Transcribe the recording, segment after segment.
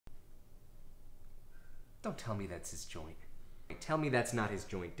Don't tell me that's his joint. Tell me that's not his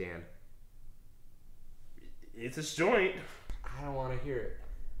joint, Dan. It's his joint. I don't want to hear it.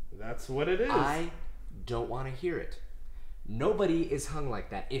 That's what it is. I don't want to hear it. Nobody is hung like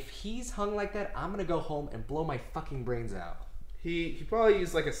that. If he's hung like that, I'm gonna go home and blow my fucking brains out. He probably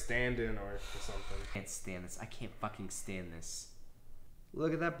used like a stand-in or something. I can't stand this. I can't fucking stand this.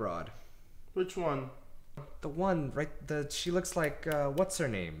 Look at that broad. Which one? The one, right? She looks like, what's her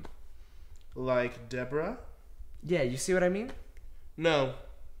name? Like Deborah? Yeah, you see what I mean? No.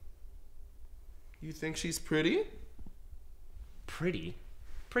 You think she's pretty? Pretty?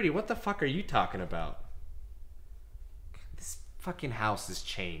 Pretty? What the fuck are you talking about? This fucking house has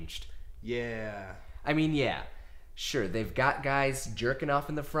changed. Yeah. I mean, yeah. Sure, they've got guys jerking off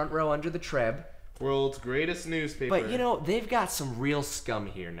in the front row under the Treb. World's greatest newspaper. But, you know, they've got some real scum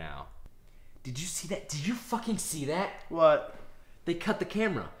here now. Did you see that? Did you fucking see that? What? They cut the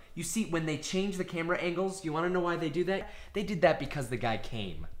camera. You see, when they change the camera angles, you want to know why they do that? They did that because the guy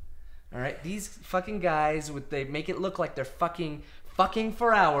came. Alright? These fucking guys, they make it look like they're fucking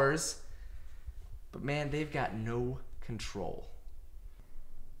for hours. But man, they've got no control.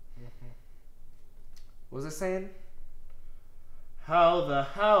 What was I saying? How the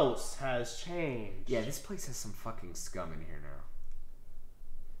house has changed. Yeah, this place has some fucking scum in here now.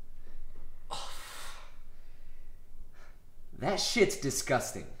 Oh. That shit's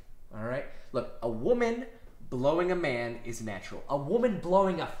disgusting. Alright? Look, a woman blowing a man is natural. A woman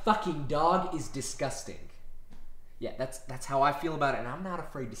blowing a fucking dog is disgusting. Yeah, that's how I feel about it, and I'm not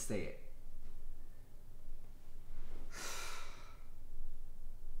afraid to say it.